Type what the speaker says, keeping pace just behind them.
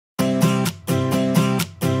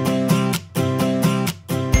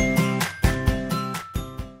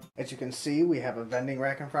As you can see, we have a vending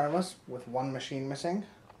rack in front of us with one machine missing.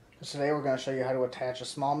 So today we're going to show you how to attach a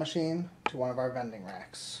small machine to one of our vending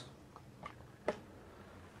racks.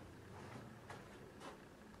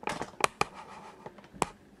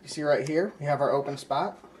 You see right here, we have our open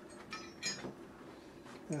spot.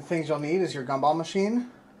 And the things you'll need is your gumball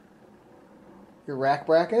machine, your rack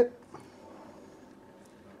bracket,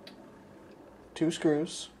 2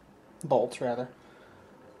 screws, bolts rather,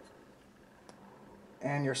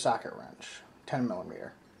 and your socket wrench, 10mm.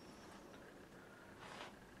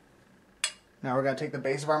 Now we're going to take the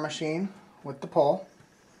base of our machine with the pole,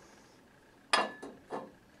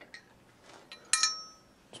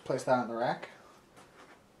 just place that on the rack.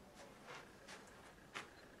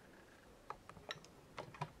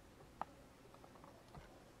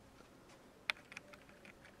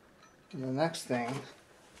 And the next thing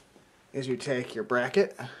is you take your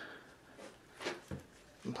bracket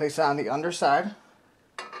and place it on the underside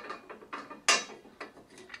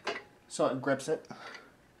so it grips it.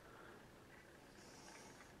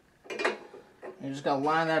 And you're just going to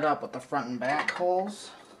line that up with the front and back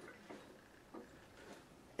holes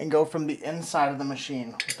and go from the inside of the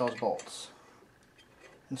machine with those bolts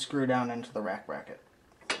and screw down into the rack bracket.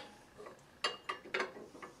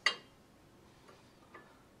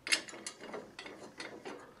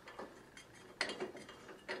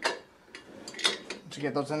 To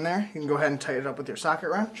get those in there, you can go ahead and tighten it up with your socket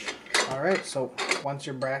wrench. Alright, so once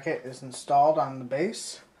your bracket is installed on the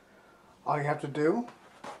base, all you have to do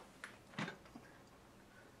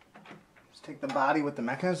is take the body with the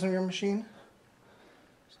mechanism of your machine,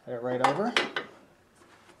 slide it right over,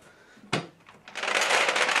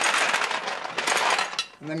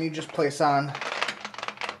 and then you just place on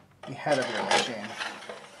the head of your machine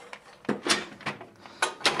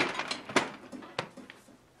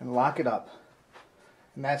and lock it up.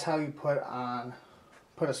 And that's how you put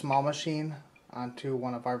a small machine onto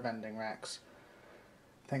one of our vending racks.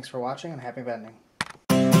 Thanks for watching and happy vending.